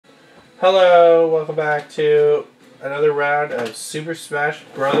Hello, welcome back to another round of Super Smash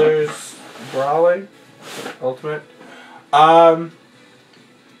Brothers Brawling Ultimate.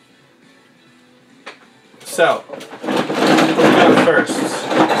 So, what we got first?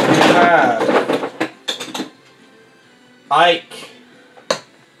 We have Ike.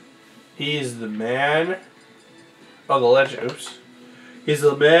 He's the man. Oh, the legend. Oops. He's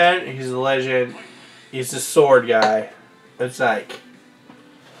the man. He's the legend. He's the sword guy. That's Ike.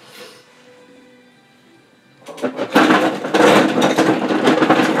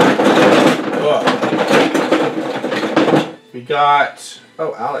 Whoa. We got...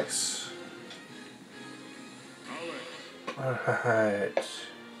 Oh, Alex. Alright.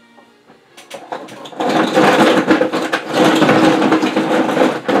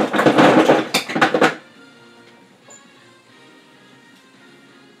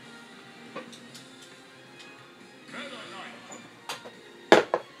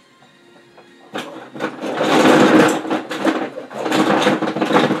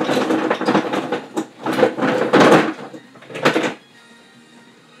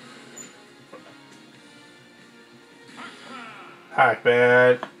 Pack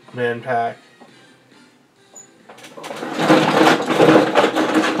man pack.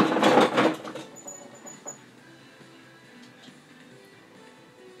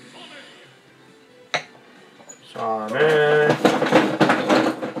 Sonic.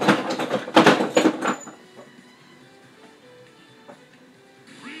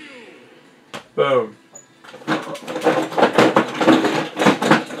 Boom.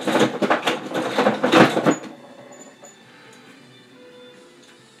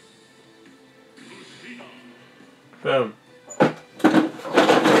 Boom.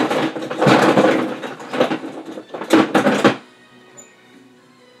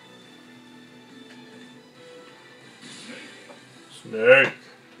 Snake.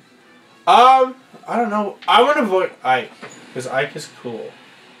 I don't know. I want to vote Ike because Ike is cool.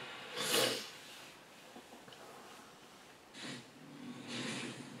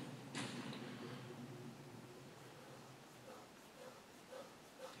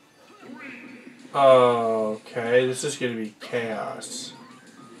 Okay, this is gonna be chaos.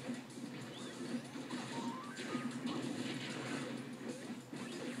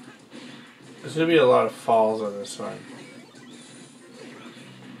 There's gonna be a lot of falls on this one.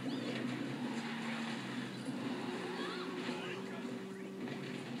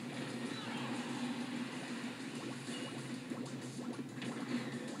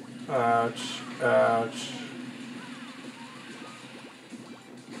 Ouch, ouch.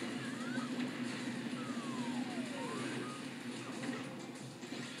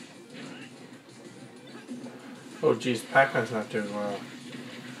 Oh geez, Pac-Man's not doing well.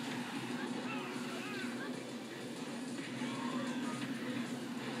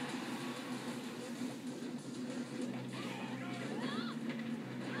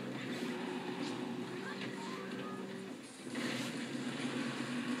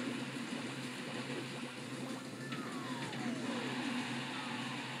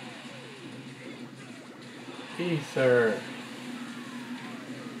 Ether.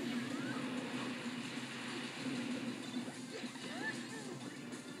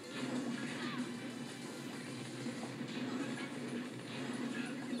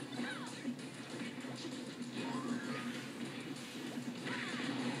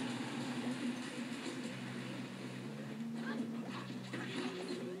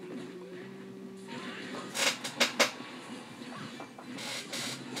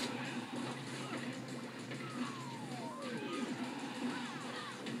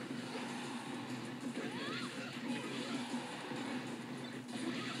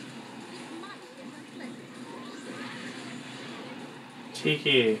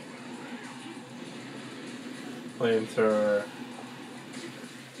 Tiki. Flamethrower.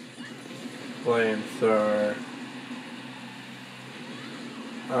 Flamethrower.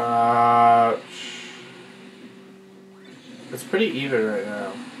 Ouch. It's pretty even right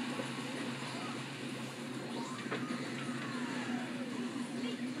now.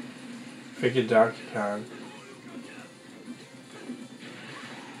 Freaking Donkey Kong.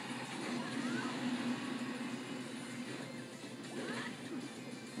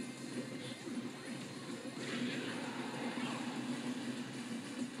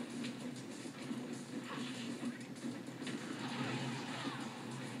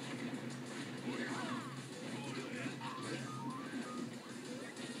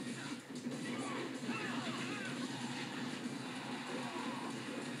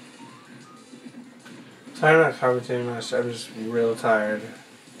 I'm not commentating much, I'm just real tired.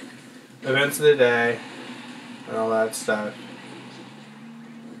 Events of the day, and all that stuff.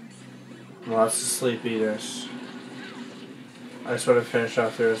 Lots of sleepiness. I just want to finish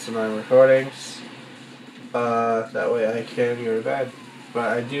off the rest of my recordings. That way I can go to bed.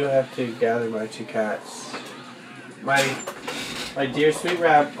 But I do have to gather my 2 cats. My dear sweet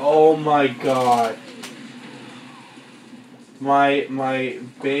rabbit. Oh my god. My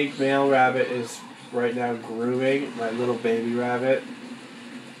big male rabbit is right now grooming my little baby rabbit.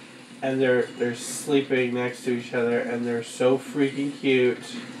 And they're sleeping next to each other and they're so freaking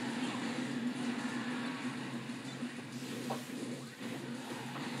cute.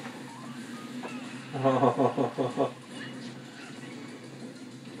 Oh,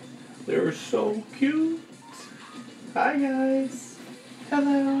 they're so cute. Hi guys.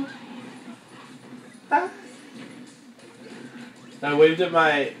 Hello. Hi. I waved at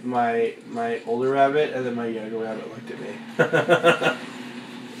my older rabbit and then my younger rabbit looked at me.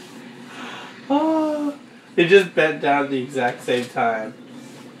 Oh, they just bent down at the exact same time.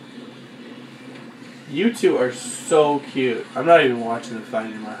 You two are so cute. I'm not even watching the fight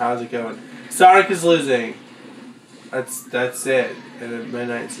anymore. How's it going? Sonic is losing. That's it. And then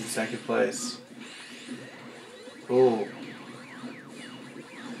Midnight's in second place. Ooh.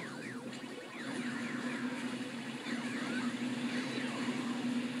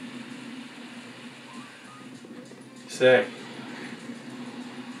 Sick.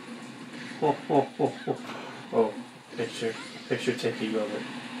 Oh, picture taking moment.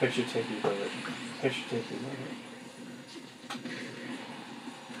 Picture taking moment. Picture taking moment.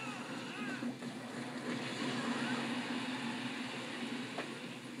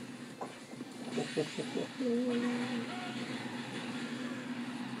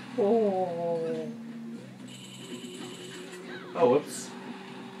 Oh, whoops.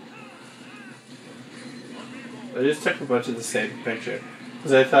 I just took a bunch of the same picture.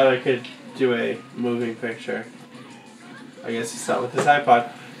 Because I thought I could do a moving picture. I guess it's not with this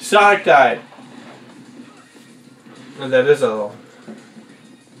iPod. Sonic died! And that is all.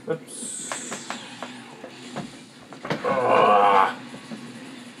 Whoops.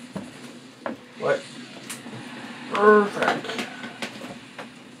 What? Perfect.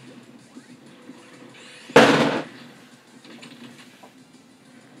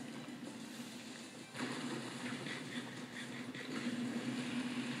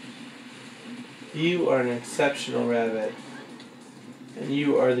 You are an exceptional rabbit. And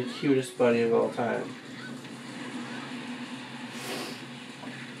you are the cutest bunny of all time.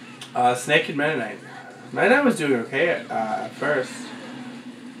 Snake and Mennonite. Mennonite was doing okay at first.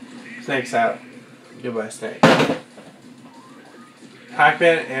 Snake's out. Goodbye, Snake.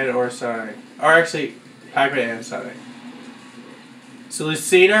 Pac-Man and or Sonic. Or actually, Pac-Man and Sonic. So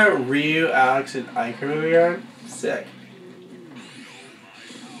Lucina, Ryu, Alex, and Ike are moving on. Sick.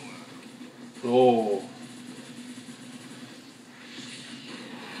 Oh.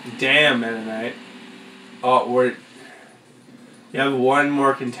 Damn, Mennonite. Oh, you have one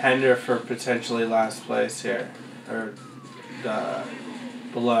more contender for potentially last place here. Or,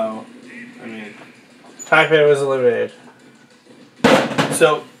 below. I mean, Pac-Man was eliminated.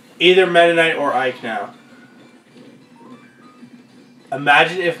 So, either Mennonite or Ike now.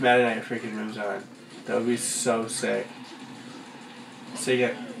 Imagine if Mennonite freaking moves on. That would be so sick. So you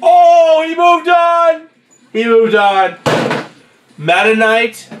get... Oh, he moved on! He moved on!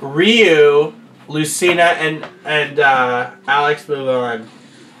 Mennonite, Ryu, Lucina, and Alex move on.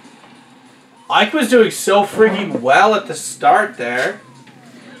 Ike was doing so freaking well at the start there.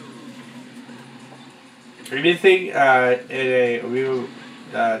 Anything in a Amiibo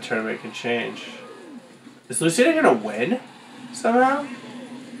tournament can change. Is Lucina gonna win somehow?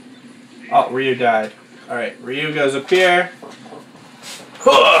 Oh, Ryu died. Alright, Ryu goes up here.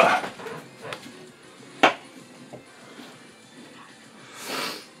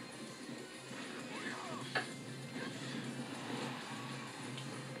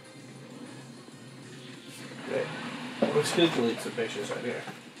 Okay, I'm just gonna delete some pictures right here.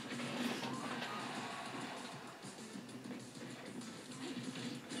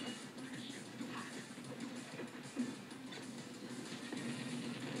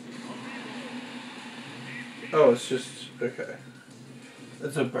 Oh, it's just okay.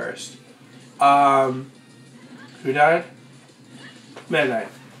 That's a burst. Who died? Midnight.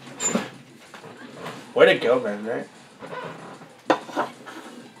 Way to go, Midnight.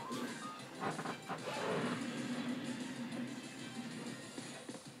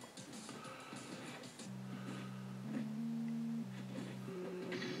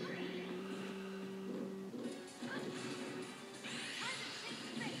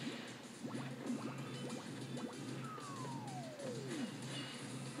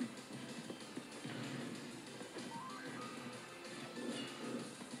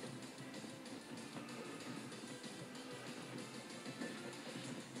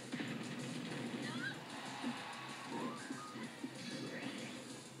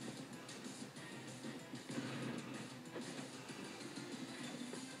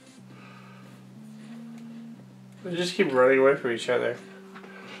 They just keep running away from each other.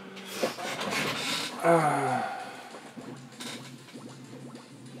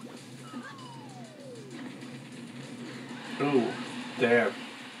 Ooh, damn.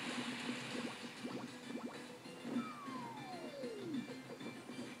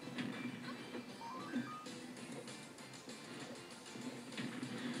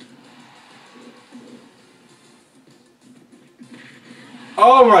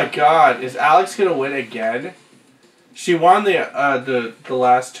 Oh my god, is Alex gonna win again? She won the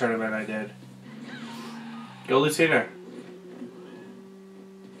last tournament I did. Go Lucina.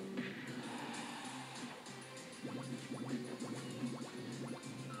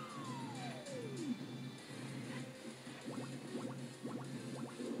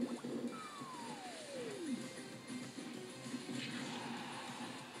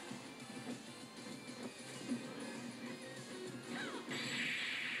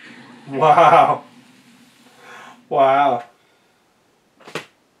 Wow. Wow.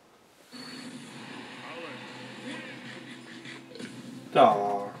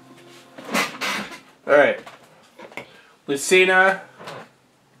 Aww. Alright. Lucina.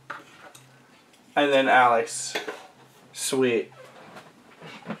 And then Alex. Sweet.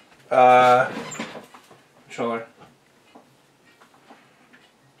 Controller.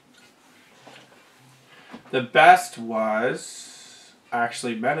 The best was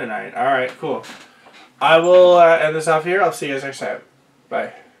actually Mennonite. Alright, cool. I will end this off here. I'll see you guys next time.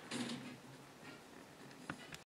 Bye.